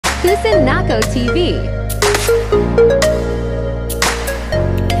Nako TV.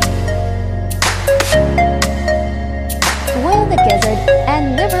 Boil the gizzard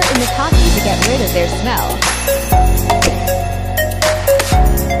and liver in the coffee to get rid of their smell.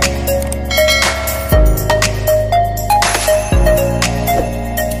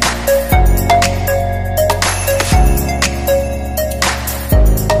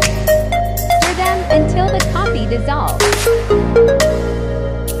 Stir them until the coffee dissolves.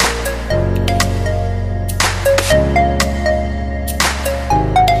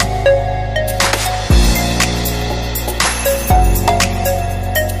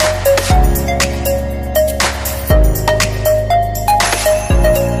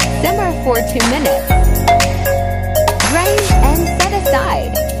 For 2 minutes. Drain and set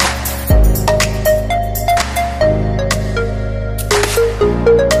aside.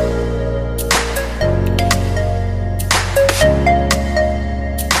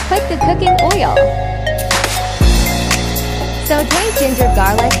 Put the cooking oil. Saute ginger,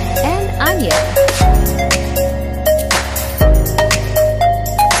 garlic, and onion.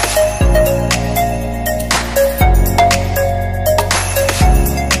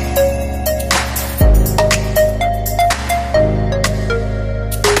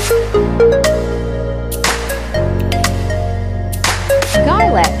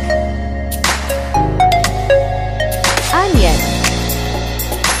 Garlic, onion.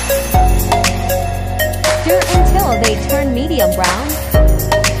 Stir until they turn medium brown.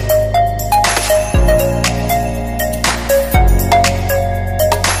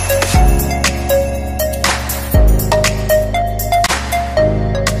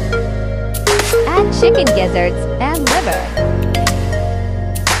 Add chicken gizzards and liver.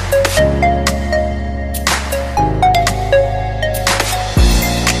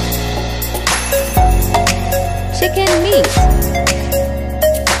 Chicken meat.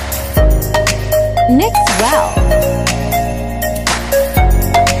 Mix well.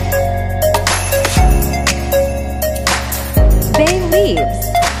 Bay leaves.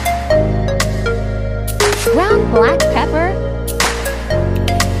 Ground black pepper.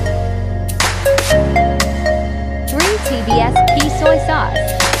 3 TBSP soy sauce.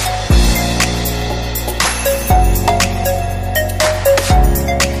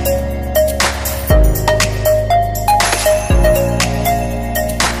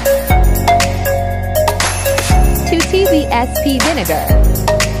 TBSP vinegar.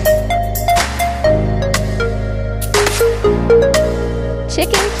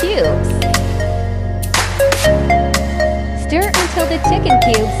 Chicken cubes. Stir until the chicken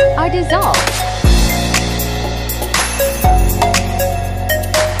cubes are dissolved.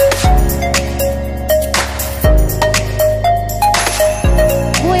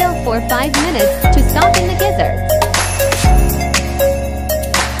 Boil for 5 minutes to soften the gizzards.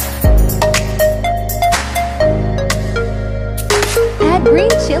 Add green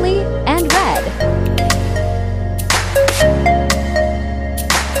chili and red.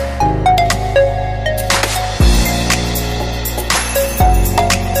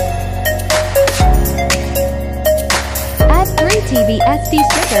 Add 3 TBSP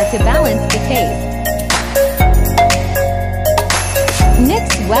sugar to balance the taste. Mix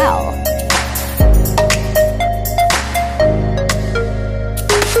well.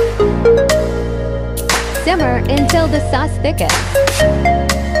 Simmer until the sauce thickens.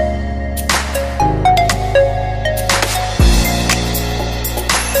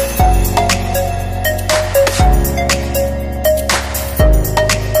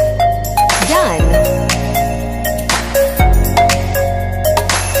 Done.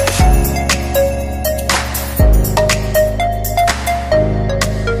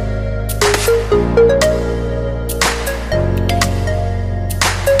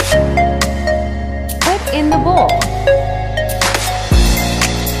 In the bowl.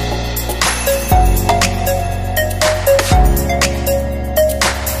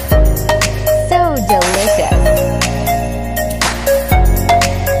 So delicious.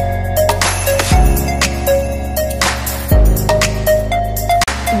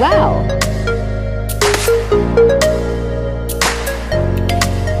 Wow.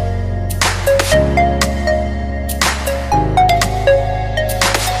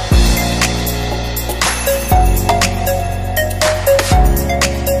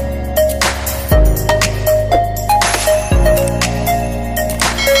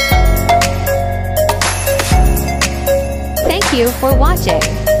 Thank you for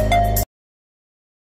watching.